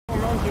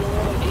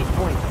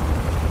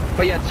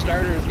But yet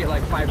starters get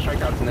like 5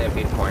 strikeouts and they have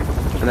 8 points.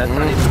 And that's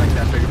not even like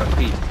that big of a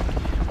feat.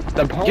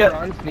 The home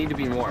runs need to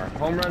be more.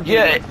 Home runs need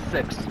to be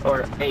 6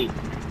 or 8.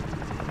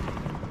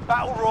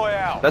 Battle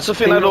Royale. That's the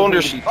thing I don't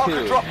understand.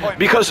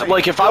 Because,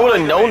 like, if I would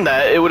have known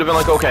that, it would have been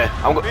like, okay,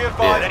 I'm going.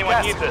 Yeah.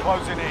 Anyone needs it.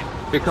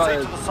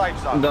 Because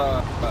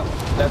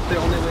that's the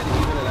only way to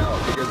even it out.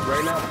 Because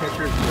right now,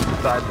 pitchers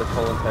decide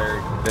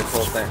this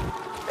whole thing.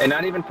 And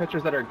not even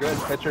pitchers that are good,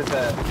 pitchers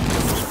that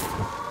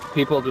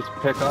people just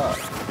pick up.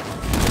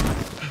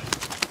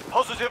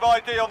 Positive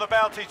ID on the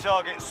bounty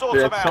target. Sort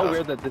Dude, them out. it's so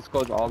weird that this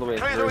goes all the way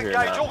Clear through to here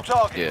engage now. all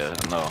targets. Yeah,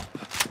 no.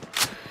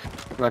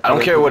 Like, I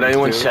don't care what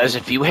anyone says.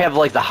 If you have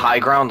like the high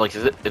ground, like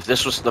if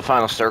this was the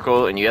final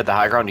circle and you had the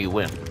high ground, you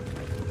win.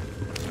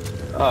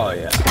 Oh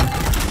yeah.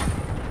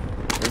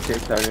 Okay,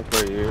 target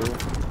for you.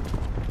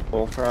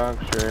 Bullfrog,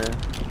 sure.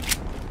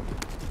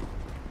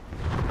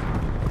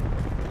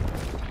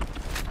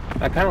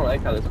 I kind of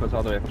like how this goes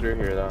all the way through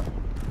here, though.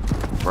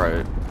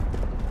 Right.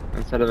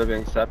 Instead of it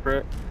being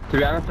separate. To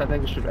be honest, I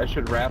think I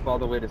should wrap all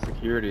the way to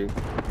security.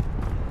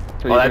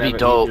 So oh, that'd be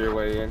dope. Your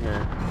way in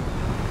here.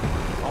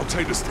 I'll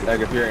take this thing. Like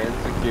if you're in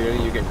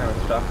security, you get kind of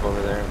stuck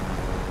over there.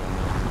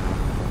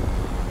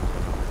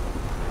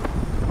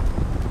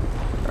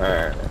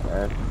 Alright, I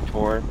have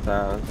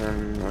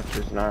 4,000, which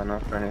is not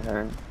enough for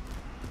anything.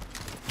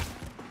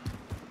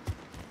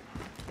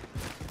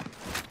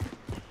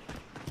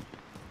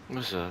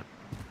 What's that?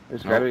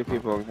 There's gotta be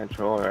people in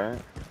control, right?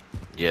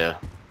 Yeah.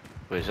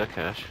 Wait, is that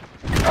cash?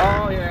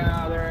 Oh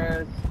yeah,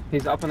 there is.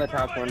 He's up in the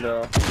top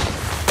window.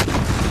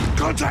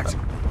 Contact!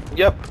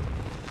 Yep.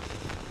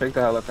 Take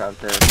the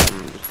helicopter.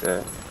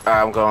 Alright,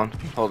 I'm going.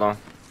 Hold on.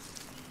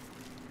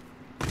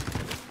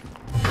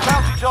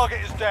 Bounty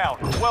target is down.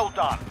 Well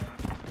done.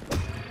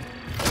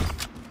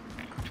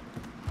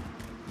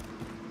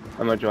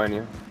 I'm gonna join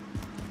you.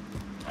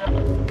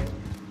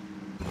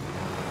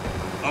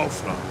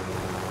 Alpha.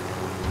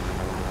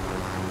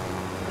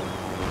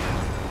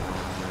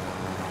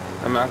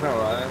 I'm not gonna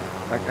lie,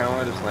 I kinda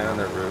wanna just land on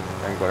their roof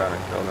and go down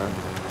and kill them.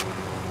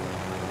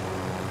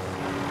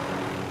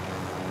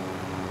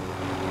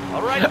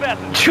 Alright, Beth.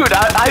 Dude,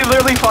 I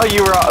literally thought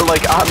you were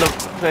like on the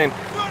thing.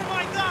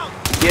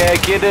 Yeah,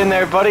 get in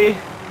there, buddy.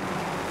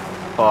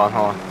 Hold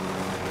on.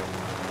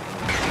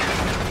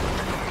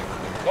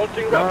 No,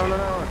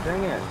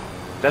 dang it.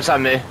 That's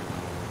on me.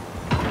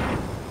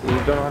 You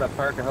don't know how to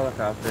park a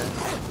helicopter.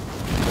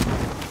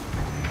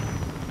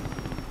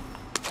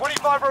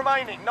 25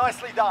 remaining.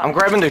 Nicely done. I'm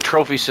grabbing the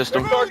trophy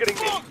system. Targeting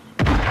me.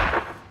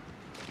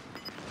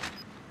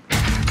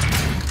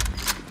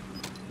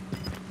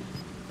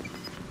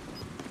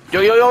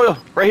 Yo.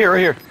 Right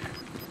here.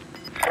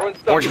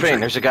 Orange vein,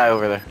 there's a guy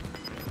over there.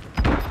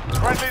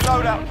 Friendly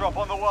loadout drop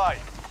on the way.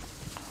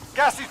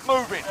 Gas is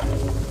moving.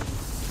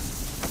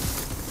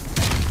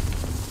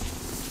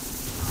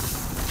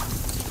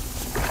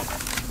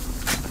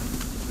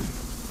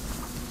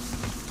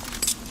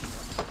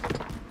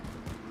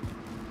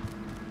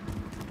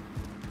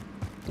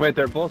 Wait,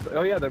 they're both,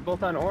 oh yeah, they're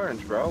both on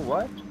orange, bro,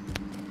 what?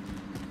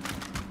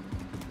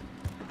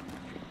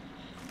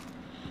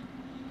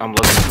 I'm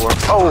looking for.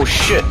 Oh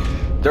shit!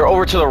 They're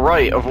over to the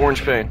right of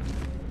orange vein.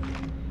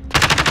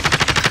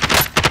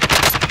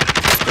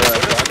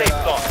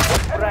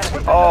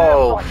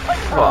 Oh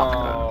fuck!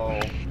 Oh.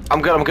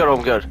 I'm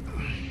good.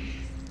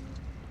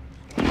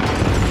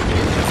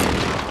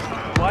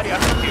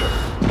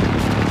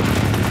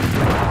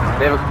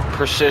 They have a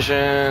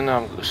precision.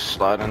 I'm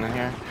sliding in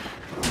here.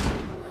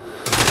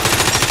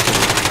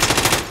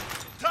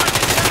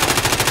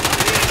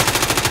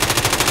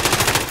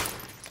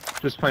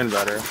 Just playing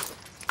better.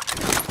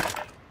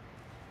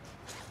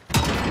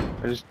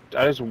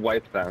 I just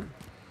wiped them.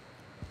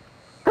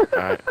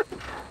 Alright.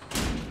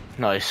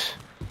 Nice.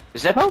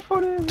 Is that? How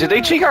funny is Did they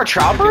that? take our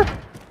chopper?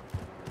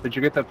 Did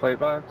you get the plate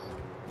box?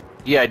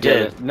 Yeah, I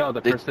did. Yeah, no,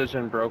 the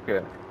precision broke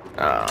it.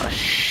 Oh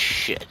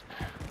shit.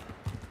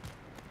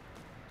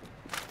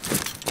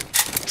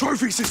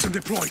 Trophy system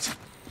deployed.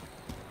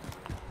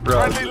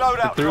 Bro, Friendly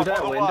loadout through drop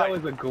that on the window way.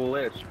 is a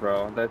glitch,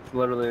 bro. That's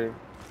literally...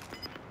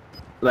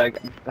 Like,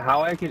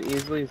 how I could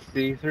easily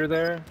see through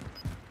there...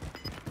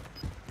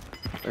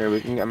 Here,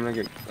 I'm gonna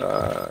get,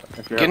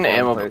 Get an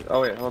ammo.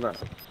 Oh wait, hold on.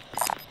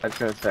 I just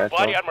got a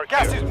satchel.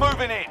 Gas is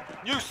moving in.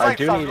 New I safe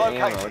do zone need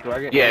ammo. located. Do I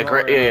get Yeah, ammo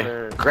or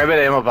yeah. Grab an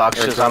ammo box,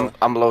 Or cause go.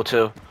 I'm low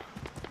too.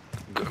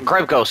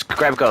 Grab Ghost,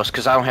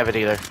 cause I don't have it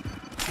either.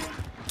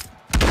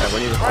 Yeah,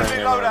 we need to find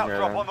Friendly ammo in loadout here,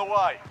 drop then. on the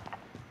way.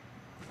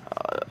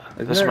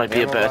 Isn't This there might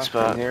be a ammo bad box in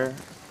spot. Here?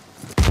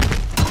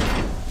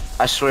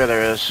 I swear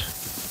there is.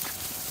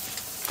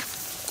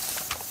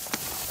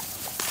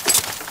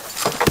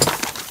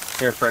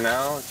 Here, for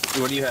now,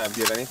 what do you have?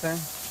 Do you have anything?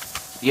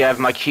 Yeah, I have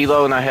my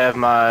kilo and I have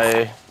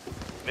my...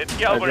 Let's I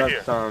get over dropped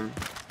here. some.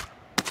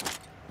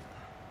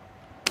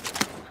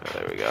 Okay,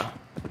 there we go.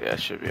 Yeah, it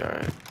should be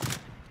alright.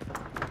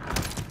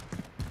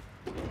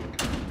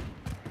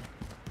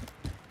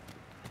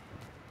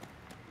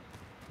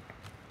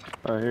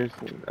 Oh,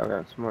 I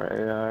got some more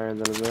AR, a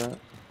little bit.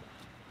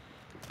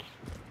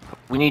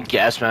 We need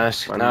gas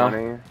masks My now.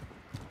 money.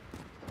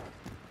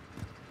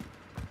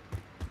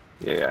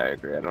 Yeah, I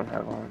agree. I don't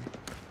have one.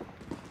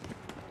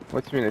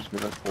 What's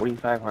munitions? Like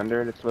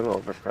 4,500? It's a little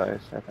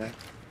overpriced, I think.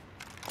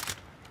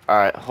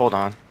 Alright, hold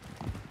on.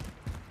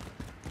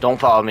 Don't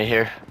follow me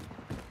here.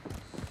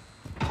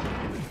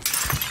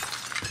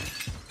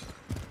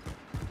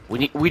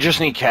 We just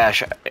need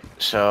cash,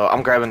 so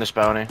I'm grabbing this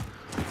bounty.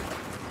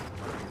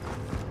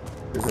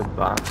 There's a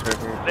box right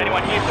here. Does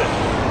anyone use it?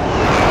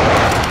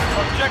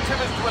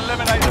 Objective is to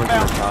eliminate the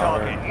bounty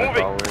target.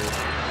 Moving.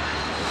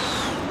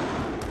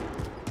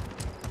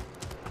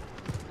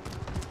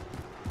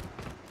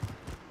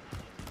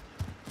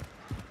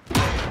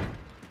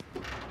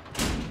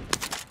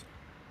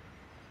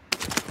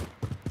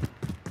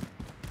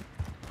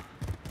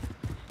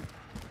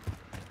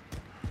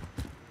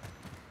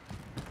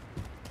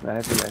 Not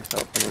having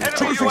ourselves any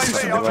Enemy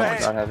UAV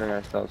overhead. Not having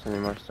ourselves any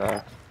more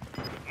stuff.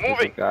 Moving.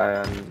 There's a guy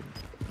on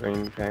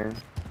green chain.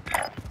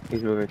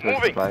 He's moving to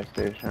the supply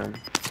station.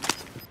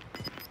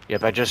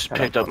 Yep, I just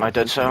picked up my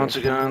dead silence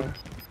again.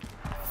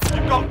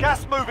 You've got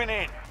gas moving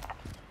in.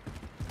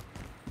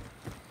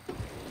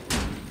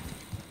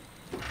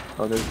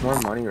 Oh, there's more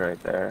money right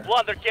there.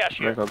 Plunder cash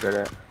I'm gonna go get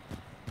it.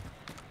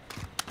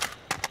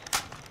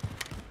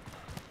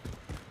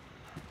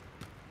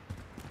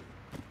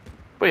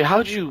 Wait,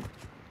 how'd you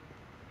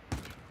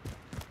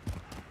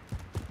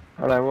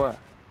What?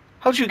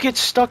 how'd you get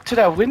stuck to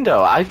that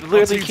window? I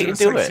literally can't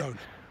do it.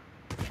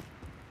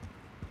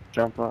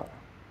 Jump up.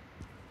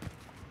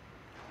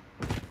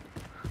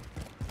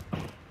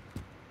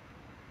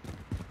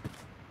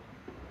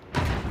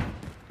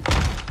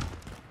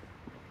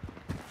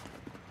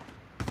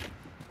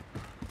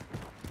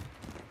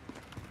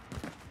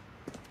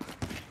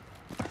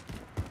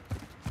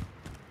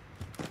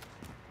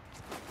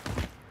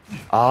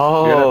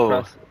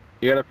 Oh.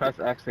 You gotta press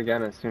X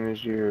again as soon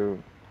as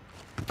you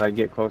like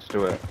get close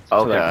to it. Okay,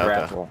 to, like, okay.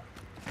 grapple.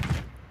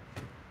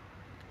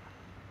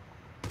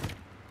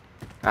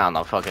 I don't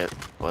know, fuck it.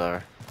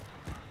 Whatever.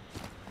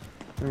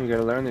 You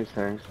gotta learn these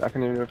things. I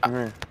can even do it from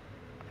here.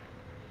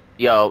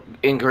 Yo,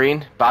 in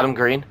green, bottom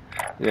green.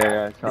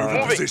 Yeah, I saw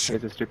it. Position.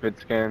 It's a stupid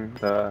skin,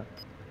 the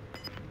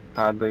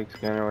Hard League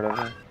skin or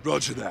whatever.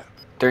 Roger that.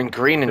 They're in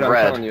green and Dude, I'm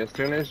red. telling you, as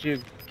soon as you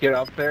get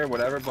up there,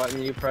 whatever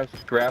button you press,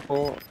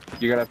 grapple,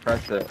 you gotta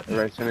press it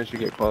right as soon as you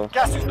get close.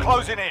 Gas is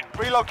closing in.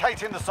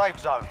 Relocating the safe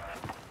zone.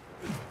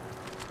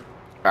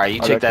 Alright, you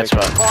take that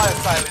spot. Fire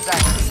sale is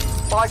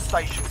active. Buy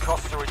station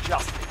costs are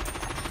adjusted.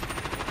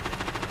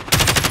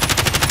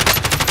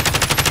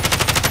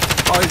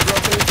 Oh, he's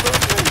broken.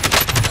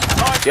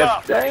 Time's Yep.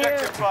 up. Dang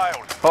Objective it.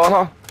 failed. Hold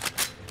on.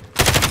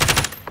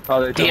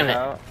 Oh, they Damn jumped it.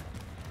 out.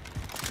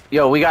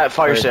 Yo, we got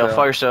fire sale,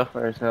 fire sale.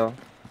 Fire sale.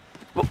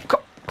 Well,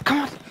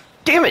 come on.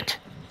 Damn it.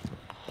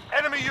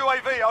 Enemy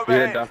UAV We gotta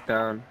overhead. duck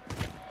down.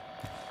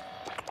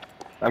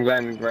 I'm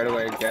getting right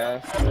away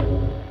gas.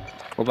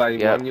 We'll buy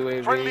you one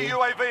UAV. Friendly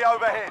UAV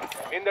overhead.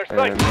 In their and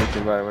sight. then we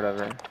can buy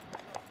whatever.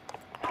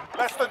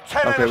 Less than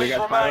 10 Okay, we enemies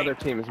got 5 remain.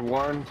 other teams.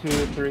 1, 2,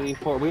 3,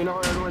 4. We know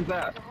where everyone's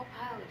at.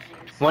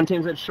 One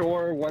team's at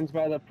shore, one's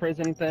by the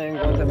prison thing,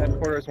 one's at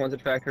headquarters, one's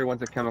at factory,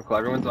 one's at chemical.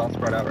 Everyone's all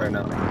spread out right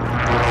now.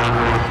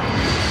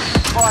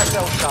 Fire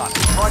sale done.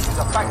 Prices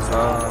are back to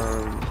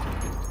normal.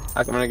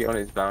 I'm gonna get one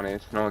of these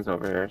bounties. No one's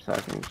over here, so I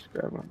can just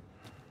grab one.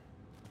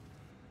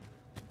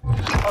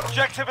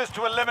 Objective is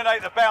to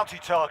eliminate the bounty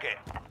target.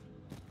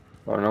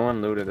 Oh, no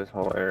one looted this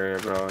whole area,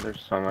 bro.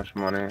 There's so much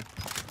money.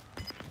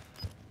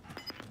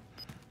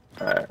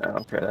 Alright,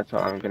 okay, that's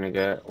all I'm gonna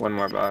get. One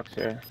more box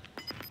here.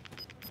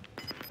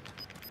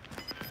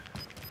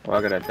 Well,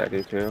 I got a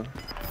Daddy too.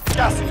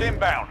 Gas is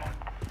inbound.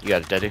 You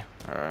got a daddy?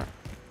 Alright.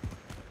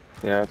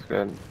 Yeah, that's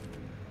good.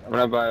 I'm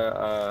gonna buy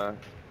a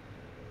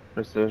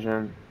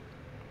precision.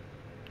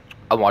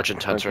 I'm watching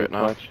tents right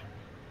now. Clutch.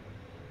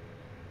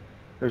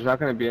 There's not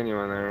gonna be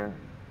anyone there.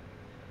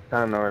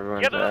 I don't know where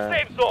everyone's Get to the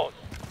at. safe zone.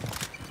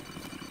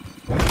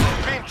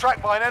 Being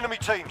tracked by an enemy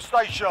team.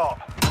 Stay sharp.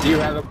 Do you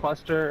have a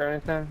cluster or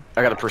anything?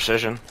 I got a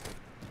precision.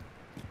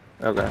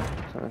 Okay,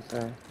 that's what I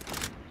say.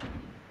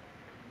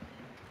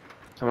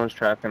 Someone's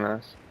tracking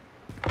us.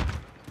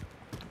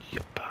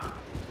 Yep. I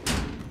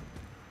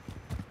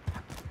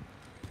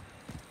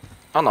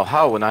don't know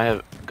how when I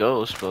have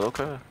ghosts, but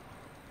okay.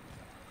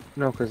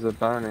 No, because of the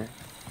bounty.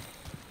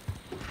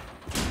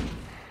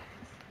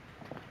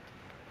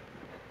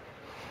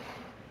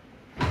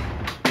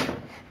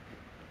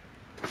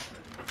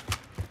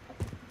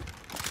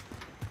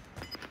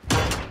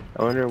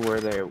 I wonder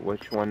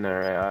which one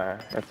they're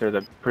if they're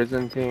the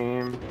prison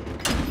team.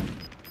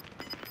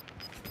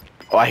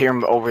 Oh, I hear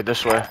him over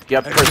this way.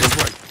 Yep,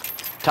 prison.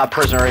 Top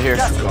prison right here.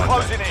 Gas is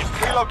closing in.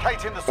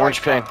 Relocating the safe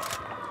Orange zone.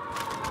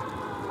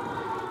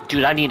 ping.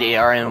 Dude, I need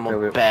AR ammo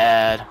Okay,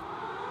 bad.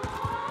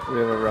 We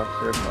have a rough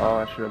strip. Oh,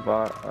 I should have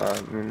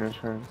bought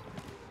munitions.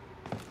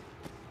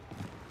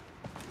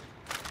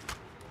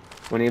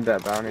 We need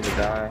that bounty to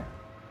die.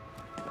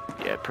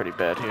 Yeah, pretty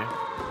bad here.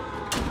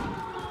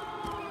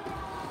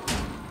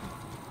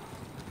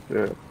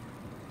 Dude.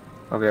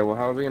 Okay, well,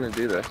 how are we gonna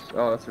do this?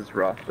 Oh, this is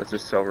rough. This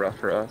is so rough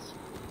for us.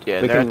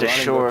 Yeah, We they're can at the run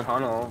and go shore.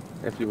 tunnel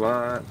if you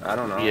want. I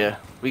don't know. Yeah,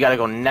 we gotta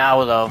go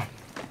now though.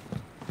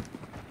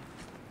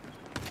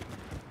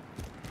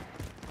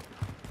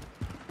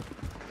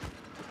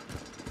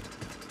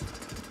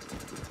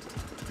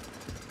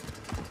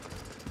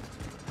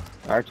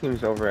 Our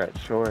team's over at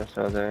shore,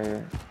 so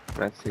they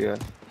might see us.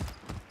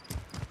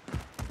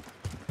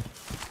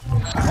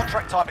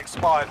 Contract time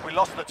expired. We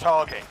lost the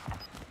target.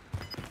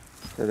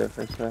 So they're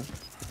for sure.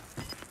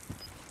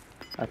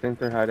 I think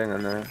they're hiding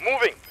in there.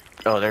 Moving.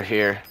 Oh, they're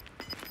here.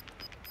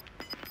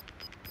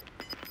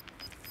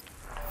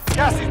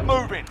 Gas is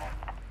moving.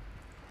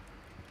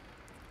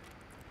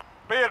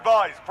 Be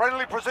advised,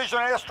 friendly precision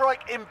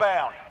airstrike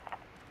inbound.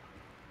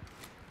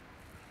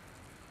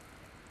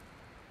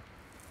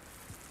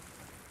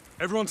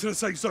 Everyone to the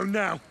safe zone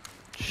now.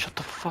 Shut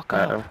the fuck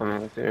Alright, up. I'm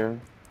coming with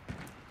you.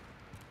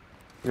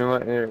 You know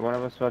what? Here, one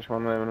of us watch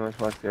one way, one of us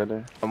watch the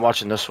other. I'm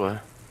watching this way.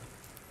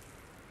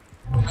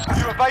 You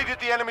evaded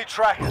the enemy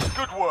trackers.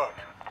 Good work.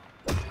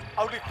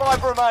 Only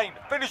 5 remain.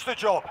 Finish the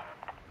job.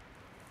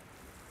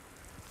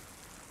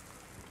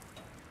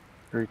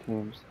 3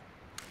 teams.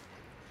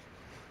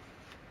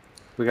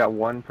 We got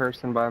one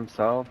person by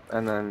himself,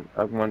 and then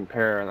one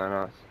pair, and then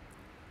us.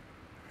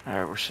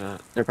 Alright, we're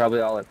set. They're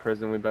probably all at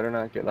prison. We better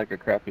not get like a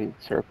crappy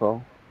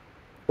circle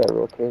that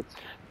rotates.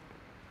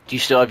 Do you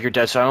still have your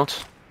dead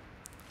silence?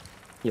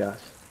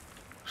 Yes.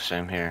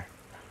 Same here.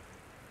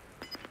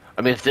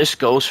 I mean, if this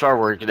goes far,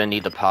 we're gonna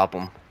need to pop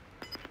them.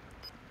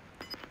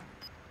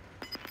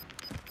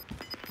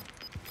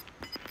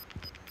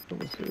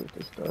 We'll see what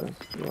this does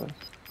to us.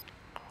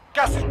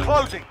 Gas is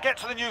closing. Get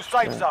to the new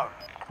safe zone.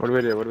 What do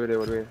we do? What do we do?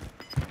 What do we do?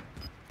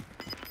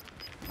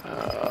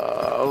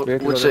 We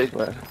have to What's go it? this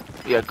way.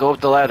 Yeah, go up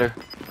the ladder.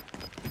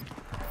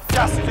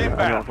 Gas is I'm not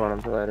inbound. going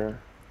up the ladder.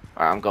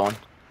 Alright, I'm going.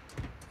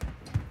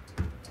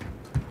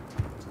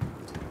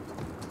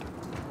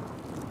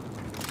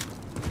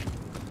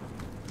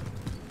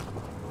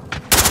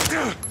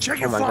 Check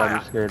Oh your my fire.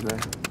 god, you scared me.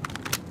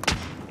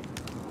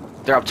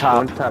 They're up top.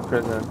 One's top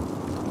prison.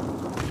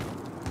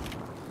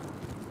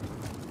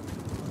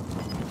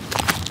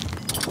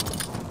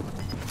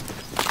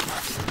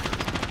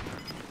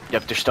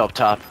 Yep, they're still up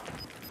top.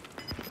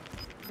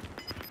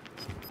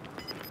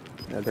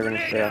 Yeah, they're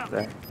gonna stay up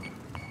there.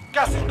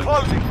 Gas is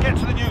closing. Get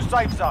to the new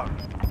safe zone.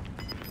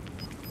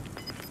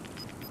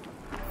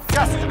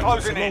 Gas is It's a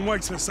closing long in. way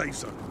to the safe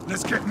zone.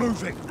 Let's get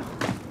moving.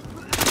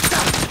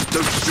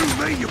 Don't shoot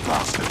me, you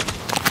bastard!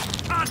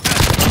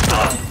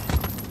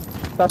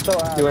 Stop so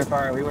loud. He went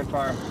far. He went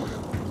far.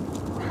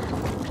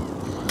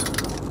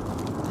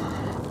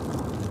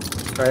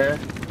 Right here.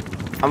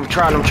 I'm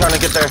trying to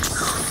get there.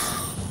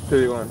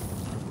 2v1.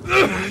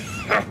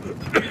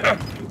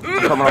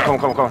 Come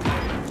on.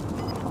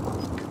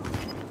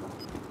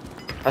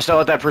 I still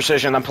have that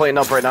precision. I'm plating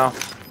up right now.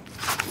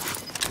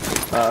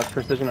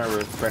 Precision our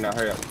roof right now.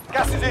 Hurry up.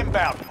 Gas is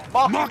inbound.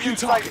 Marking Marking new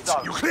safe targets.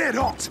 zone. You're cleared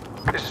hot.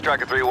 This is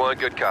Striker 3-1,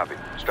 good copy.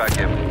 Strike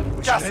him.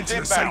 We Gas should head is to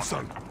the safe inbound.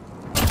 zone.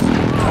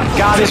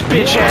 Got his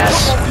bitch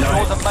ass.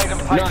 Yours are made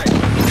and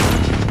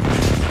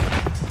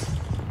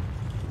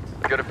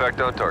paid. Good effect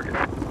on target.